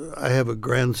members. I have a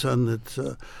grandson that's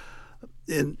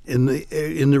in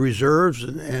the reserves,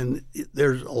 and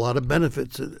there's a lot of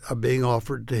benefits that are being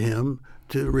offered to him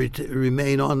to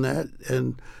remain on that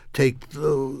and take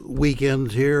the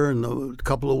weekends here and the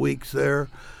couple of weeks there.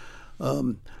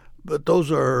 But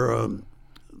those are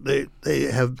they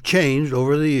have changed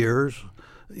over the years.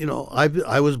 You know,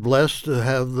 I was blessed to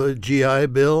have the GI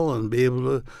Bill and be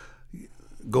able to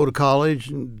go to college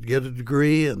and get a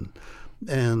degree and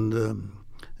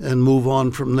move on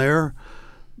from there.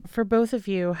 For both of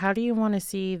you, how do you want to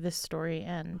see this story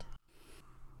end?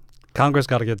 Congress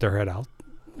got to get their head out.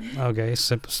 Okay,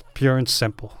 simple, pure and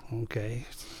simple. Okay,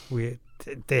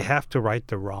 they have to right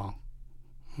the wrong.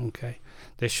 Okay,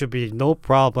 there should be no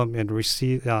problem in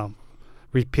repealing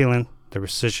the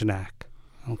Rescission Act.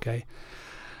 Okay,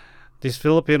 these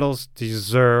Filipinos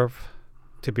deserve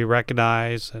to be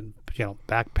recognized and, you know,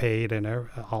 back paid and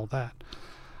all that.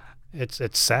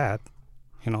 It's sad,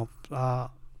 you know.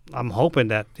 I'm hoping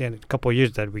that in a couple of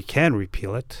years that we can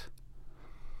repeal it,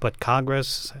 but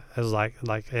Congress, as like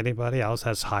anybody else,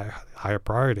 has higher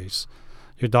priorities.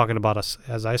 You're talking about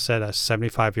as I said, a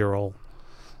 75-year-old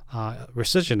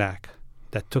Rescission Act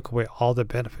that took away all the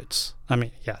benefits. I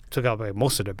mean, yeah, took away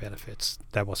most of the benefits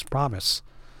that was promised.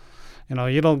 You know,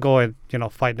 you don't go and, you know,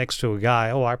 fight next to a guy.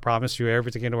 Oh, I promise you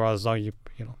everything in the world as long as you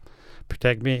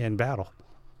protect me in battle.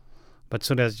 But as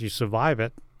soon as you survive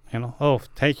it, you know, oh,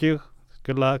 thank you,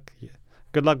 good luck,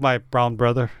 my brown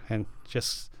brother, and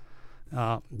just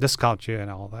discount you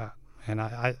and all that. And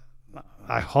I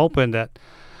hoping that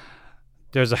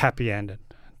there's a happy ending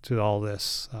to all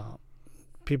this.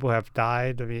 People have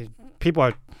died. I mean, people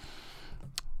are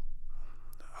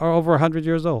over 100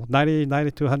 years old, 90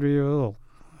 to 100 years old,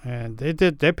 and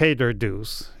they paid their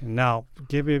dues. And now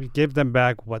give them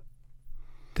back what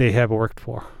they have worked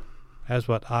for. That's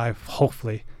what I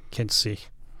hopefully can see.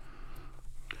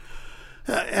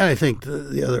 And I think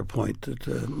the other point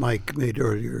that Mike made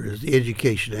earlier is the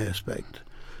education aspect.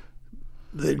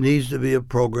 There needs to be a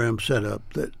program set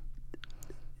up that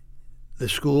the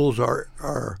schools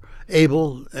are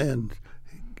able and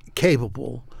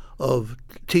capable of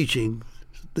teaching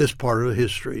this part of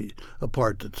history, a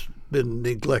part that's been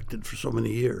neglected for so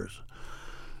many years.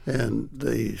 And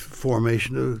the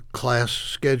formation of class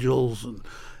schedules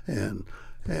and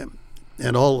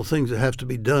all the things that have to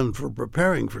be done for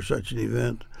preparing for such an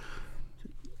event.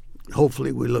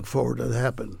 Hopefully we look forward to that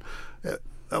happen.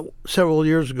 Several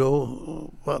years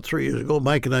ago, about 3 years ago,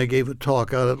 Mike and I gave a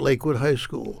talk out at Lakewood High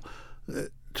School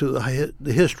to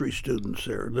the history students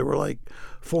there. There were like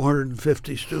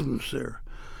 450 students there.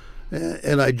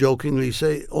 And I jokingly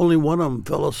say, only one of them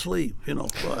fell asleep. You know,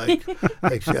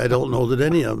 actually, I don't know that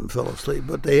any of them fell asleep.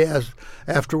 But they asked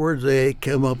afterwards. They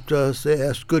came up to us. They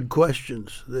asked good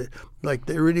questions. They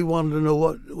really wanted to know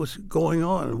what was going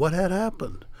on, what had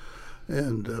happened.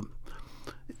 And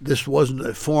this wasn't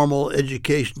a formal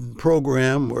education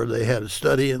program where they had to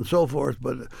study and so forth,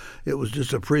 but it was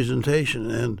just a presentation.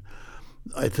 And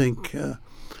I think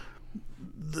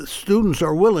the students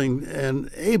are willing and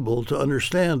able to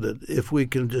understand it if we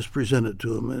can just present it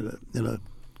to them in a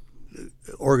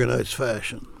organized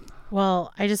fashion.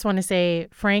 Well, I just want to say,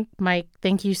 Frank, Mike,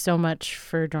 thank you so much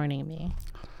for joining me.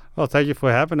 Well, thank you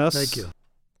for having us. Thank you.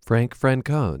 Frank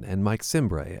Francone and Mike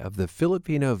Cimbre of the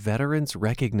Filipino Veterans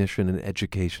Recognition and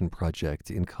Education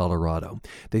Project in Colorado.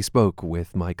 They spoke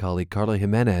with my colleague Carla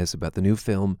Jimenez about the new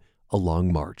film, A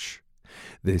Long March.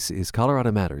 This is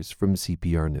Colorado Matters from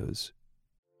CPR News.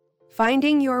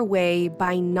 Finding your way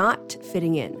by not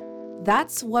fitting in.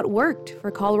 That's what worked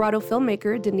for Colorado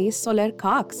filmmaker Denise Soler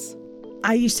Cox.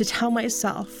 I used to tell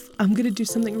myself, I'm going to do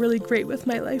something really great with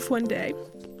my life one day.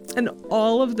 And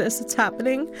all of this that's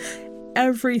happening,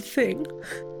 everything,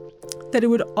 that it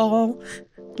would all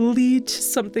lead to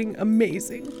something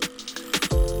amazing.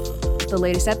 The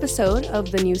latest episode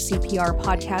of the new CPR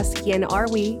podcast, Quien Are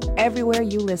We, everywhere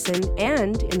you listen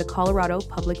and in the Colorado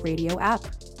Public Radio app.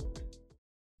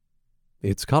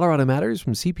 It's Colorado Matters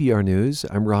from CPR News.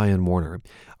 I'm Ryan Warner.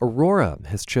 Aurora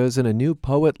has chosen a new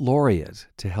poet laureate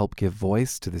to help give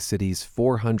voice to the city's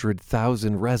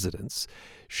 400,000 residents.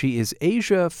 She is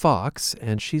Asia Fox,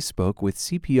 and she spoke with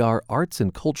CPR arts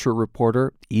and culture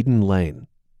reporter Eden Lane.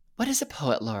 What is a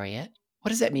poet laureate? What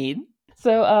does that mean?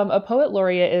 So a poet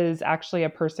laureate is actually a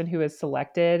person who is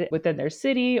selected within their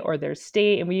city or their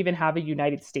state. And we even have a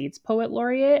United States poet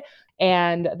laureate.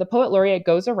 And the poet laureate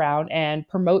goes around and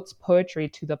promotes poetry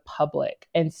to the public.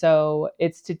 And so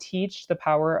it's to teach the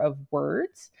power of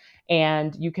words.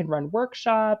 And you can run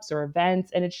workshops or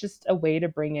events. And it's just a way to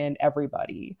bring in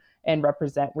everybody and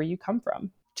represent where you come from.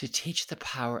 To teach the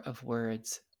power of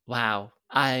words. Wow.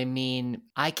 I mean,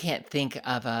 I can't think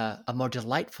of a more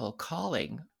delightful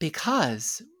calling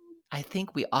because I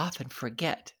think we often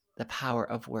forget the power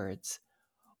of words.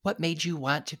 What made you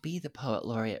want to be the poet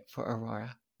laureate for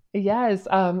Aurora? Yes.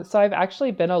 So I've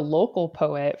actually been a local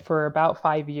poet for about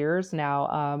 5 years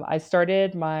now. I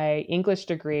started my English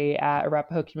degree at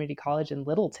Arapahoe Community College in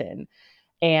Littleton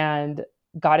and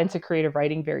got into creative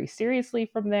writing very seriously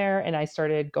from there. And I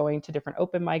started going to different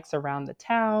open mics around the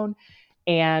town.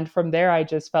 And from there, I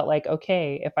just felt like,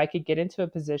 okay, if I could get into a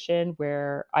position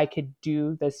where I could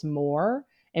do this more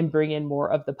and bring in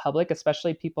more of the public,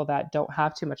 especially people that don't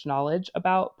have too much knowledge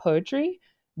about poetry,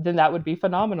 then that would be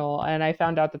phenomenal. And I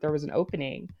found out that there was an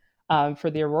opening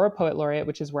for the Aurora Poet Laureate,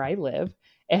 which is where I live.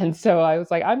 And so I was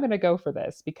like, I'm going to go for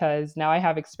this because now I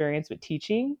have experience with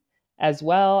teaching as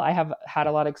well. I have had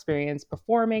a lot of experience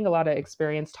performing, a lot of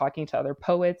experience talking to other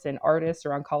poets and artists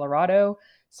around Colorado.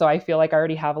 So I feel like I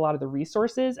already have a lot of the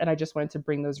resources, and I just wanted to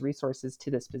bring those resources to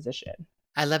this position.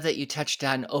 I love that you touched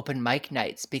on open mic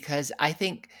nights because I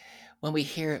think when we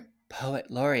hear poet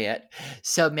laureate,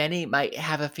 so many might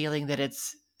have a feeling that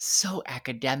it's so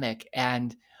academic,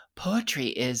 and poetry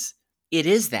is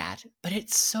that, but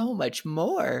it's so much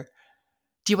more.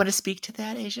 Do you want to speak to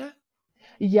that, Asia?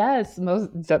 Yes,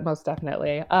 most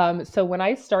definitely. So when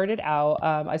I started out,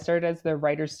 I started as the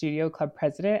Writers Studio Club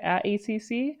president at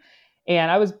ACC.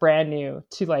 And I was brand new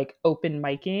to like open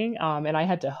micing, and I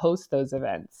had to host those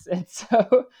events. And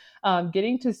so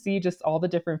getting to see just all the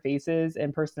different faces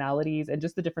and personalities and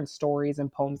just the different stories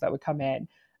and poems that would come in,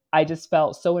 I just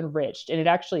felt so enriched. And it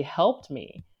actually helped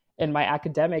me in my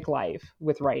academic life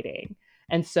with writing.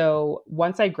 And so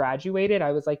once I graduated,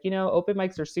 I was like, open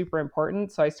mics are super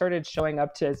important. So I started showing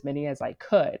up to as many as I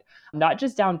could, not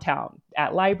just downtown,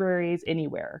 at libraries,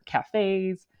 anywhere,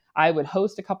 cafes. I would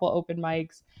host a couple open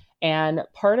mics. And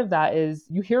part of that is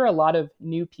you hear a lot of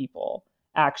new people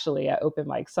actually at open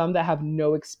mics, some that have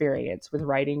no experience with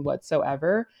writing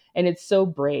whatsoever. And it's so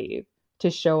brave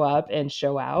to show up and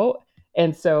show out.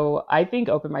 And so I think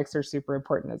open mics are super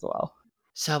important as well.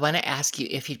 So I want to ask you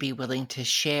if you'd be willing to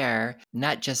share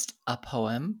not just a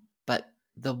poem, but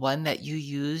the one that you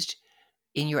used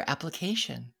in your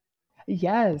application.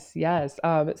 Yes.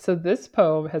 So this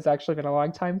poem has actually been a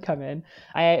long time coming.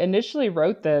 I initially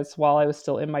wrote this while I was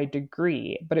still in my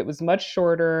degree, but it was much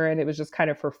shorter and it was just kind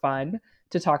of for fun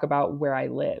to talk about where I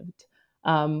lived.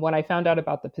 When I found out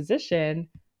about the position,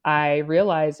 I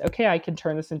realized, okay, I can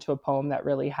turn this into a poem that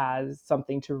really has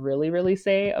something to really, really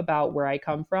say about where I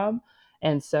come from.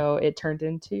 And so it turned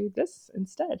into this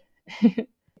instead.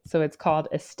 So it's called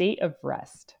A State of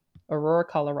Rest, Aurora,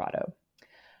 Colorado.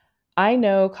 I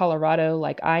know Colorado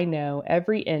like I know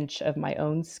every inch of my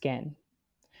own skin.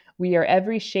 We are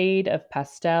every shade of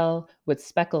pastel with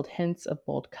speckled hints of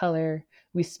bold color.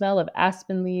 We smell of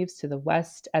aspen leaves to the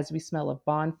west as we smell of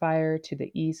bonfire to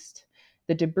the east.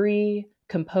 The debris,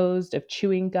 composed of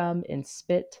chewing gum and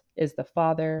spit, is the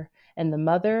father, and the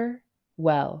mother,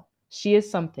 well, she is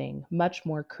something much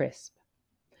more crisp.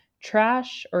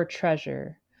 Trash or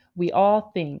treasure, We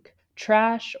all think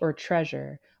trash or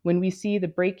treasure when we see the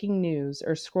breaking news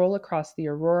or scroll across the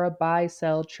Aurora Buy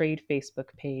Sell Trade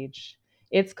Facebook page.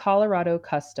 It's Colorado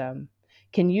custom.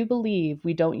 Can you believe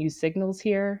we don't use signals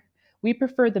here? We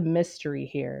prefer the mystery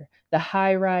here, the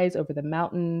high rise over the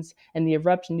mountains and the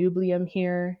abrupt nublium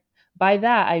here. By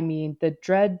that I mean the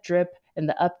dread drip and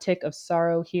the uptick of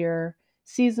sorrow here.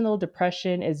 Seasonal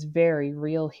depression is very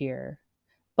real here.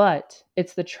 But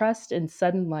it's the trust in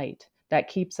sudden light that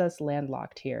keeps us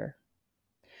landlocked here.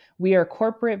 We are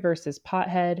corporate versus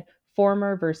pothead,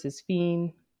 former versus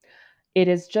fiend. It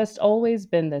has just always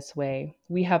been this way.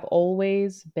 We have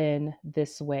always been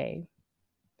this way.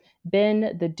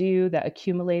 Been the dew that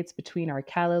accumulates between our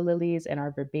calla lilies and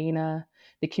our verbena,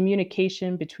 the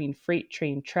communication between freight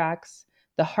train tracks,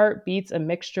 the heart beats a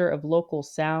mixture of local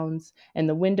sounds, and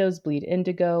the windows bleed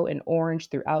indigo and orange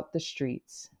throughout the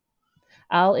streets.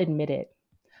 I'll admit it.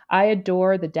 I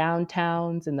adore the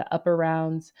downtowns and the upper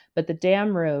rounds, but the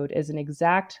damn road is an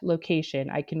exact location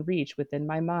I can reach within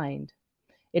my mind.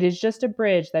 It is just a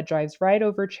bridge that drives right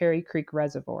over Cherry Creek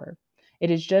Reservoir.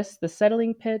 It is just the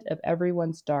settling pit of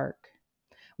everyone's dark.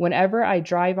 Whenever I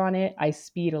drive on it, I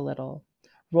speed a little,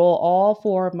 roll all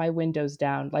 4 of my windows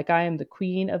down like I am the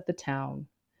queen of the town.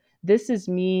 This is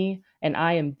me, and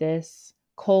I am this,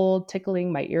 cold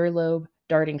tickling my earlobe,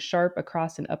 darting sharp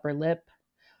across an upper lip.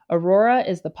 Aurora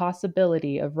is the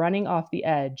possibility of running off the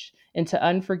edge into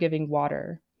unforgiving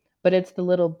water, but it's the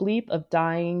little bleep of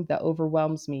dying that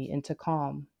overwhelms me into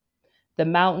calm. The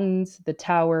mountains, the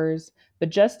towers, but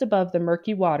just above the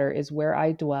murky water is where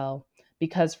I dwell,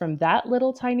 because from that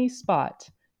little tiny spot,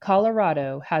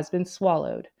 Colorado has been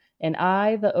swallowed, and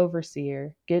I, the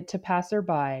overseer, get to pass her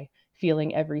by,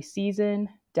 feeling every season,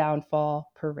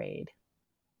 downfall, parade.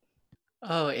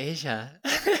 Oh, Asia.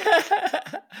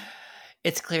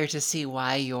 It's clear to see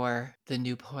why you're the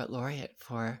new poet laureate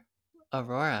for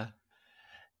Aurora.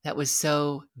 That was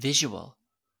so visual,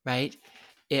 right?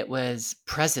 It was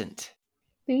present.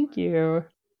 Thank you.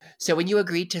 So when you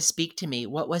agreed to speak to me,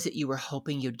 what was it you were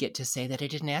hoping you'd get to say that I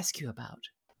didn't ask you about?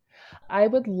 I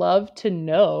would love to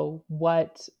know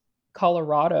what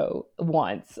Colorado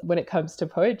wants when it comes to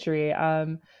poetry.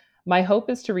 My hope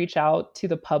is to reach out to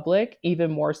the public even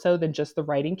more so than just the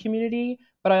writing community,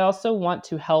 but I also want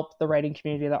to help the writing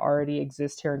community that already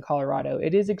exists here in Colorado.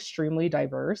 It is extremely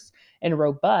diverse and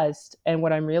robust, and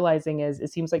what I'm realizing is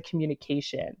it seems like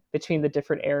communication between the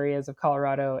different areas of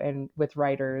Colorado and with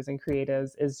writers and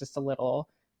creatives is just a little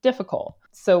difficult.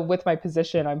 So with my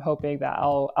position, I'm hoping that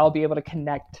I'll be able to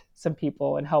connect some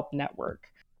people and help network.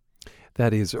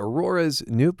 That is Aurora's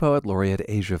new poet laureate,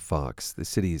 Asia Fox, the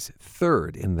city's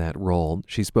 3rd in that role.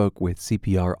 She spoke with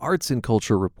CPR arts and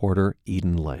culture reporter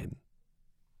Eden Lane.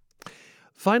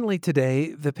 Finally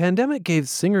today, the pandemic gave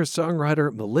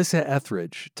singer-songwriter Melissa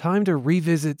Etheridge time to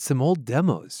revisit some old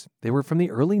demos. They were from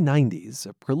the early 90s,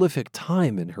 a prolific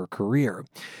time in her career.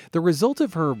 The result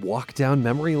of her walk down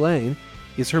memory lane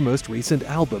is her most recent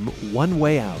album, One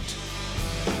Way Out.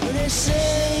 They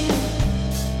say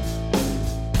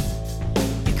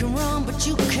you can run, but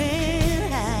you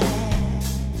can't hide.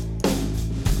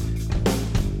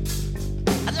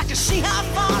 I'd like to see how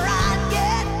far I'd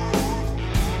get,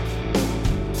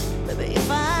 maybe if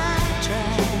I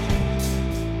tried.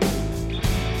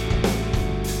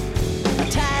 I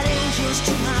tied angels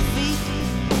to my feet,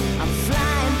 I'm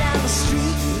flying down the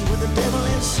street with the devil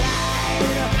inside.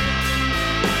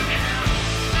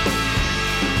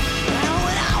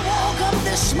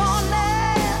 This morning,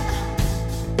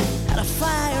 had a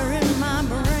fire in my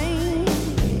brain.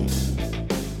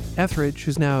 Etheridge,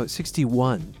 who's now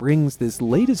 61, brings this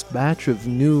latest batch of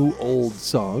new old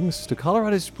songs to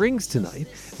Colorado Springs tonight.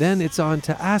 Then it's on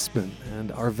to Aspen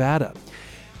and Arvada.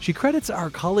 She credits our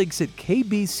colleagues at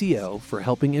KBCO for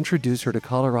helping introduce her to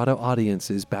Colorado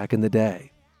audiences back in the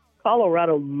day.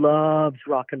 Colorado loves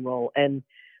rock and roll, and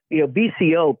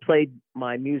BCO played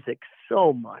my music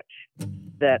so much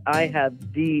that I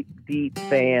have deep, deep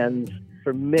fans.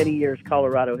 For many years,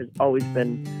 Colorado has always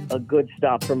been a good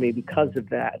stop for me because of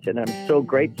that, and I'm so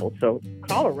grateful. So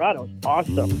Colorado's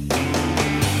awesome.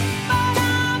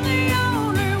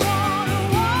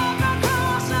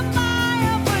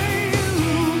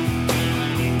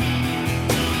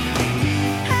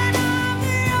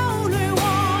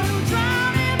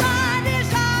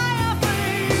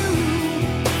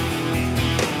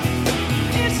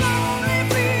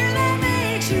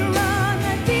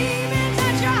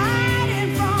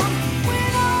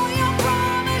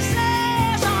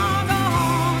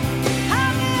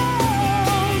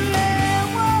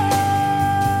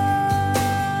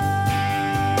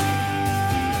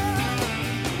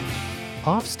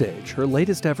 Offstage, her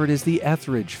latest effort is the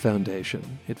Etheridge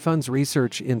Foundation. It funds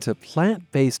research into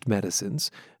plant-based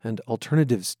medicines and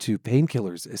alternatives to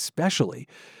painkillers especially.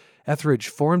 Etheridge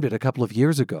formed it a couple of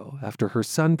years ago after her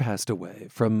son passed away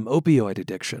from opioid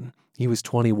addiction. He was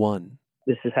 21.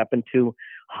 This has happened to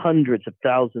hundreds of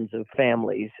thousands of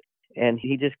families, and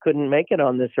he just couldn't make it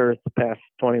on this earth past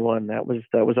 21. That was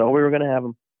all we were going to have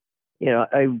him. You know,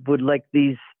 I would like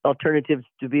these alternatives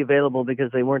to be available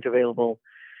because they weren't available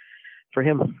for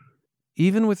him.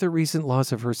 Even with the recent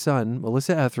loss of her son,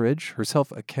 Melissa Etheridge, herself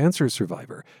a cancer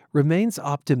survivor, remains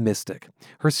optimistic.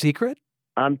 Her secret?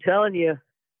 I'm telling you,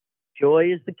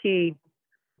 joy is the key.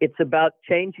 It's about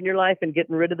changing your life and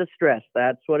getting rid of the stress.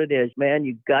 That's what it is, man.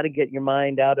 You got to get your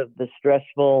mind out of the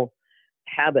stressful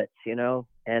habits, you know,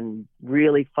 and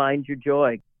really find your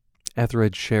joy.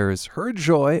 Etheridge shares her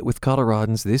joy with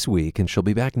Coloradans this week, and she'll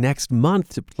be back next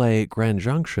month to play Grand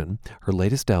Junction. Her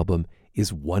latest album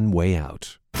is One Way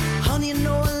Out. Honey, you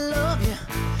know I love you.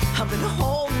 I've been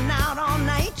holding out all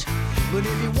night. But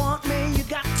if you want me, you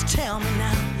got to tell me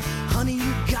now. Honey,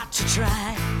 you got to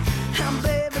try. And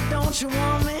baby, don't you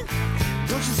want me?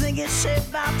 Don't you think it's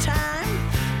about time?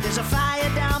 There's a fire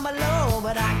down below,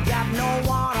 but I got no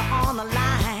water on the line.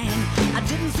 I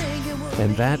didn't think it would.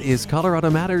 And that is Colorado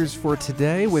Matters for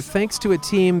today, with thanks to a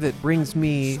team that brings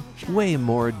me way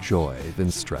more joy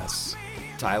than stress.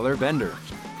 Tyler Bender,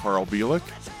 Carl Bielek,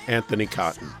 Anthony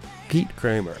Cotton, Pete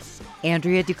Kramer,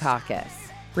 Andrea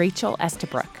Dukakis, Rachel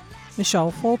Estabrook,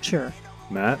 Michelle Fulcher,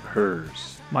 Matt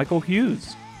Hers, Michael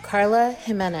Hughes, Carla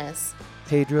Jimenez,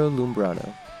 Pedro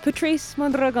Lumbrano, Patrice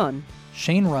Mondragon,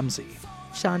 Shane Rumsey,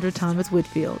 Chandra Thomas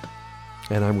Whitfield.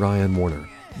 And I'm Ryan Warner.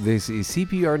 This is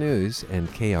CPR News and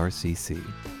KRCC.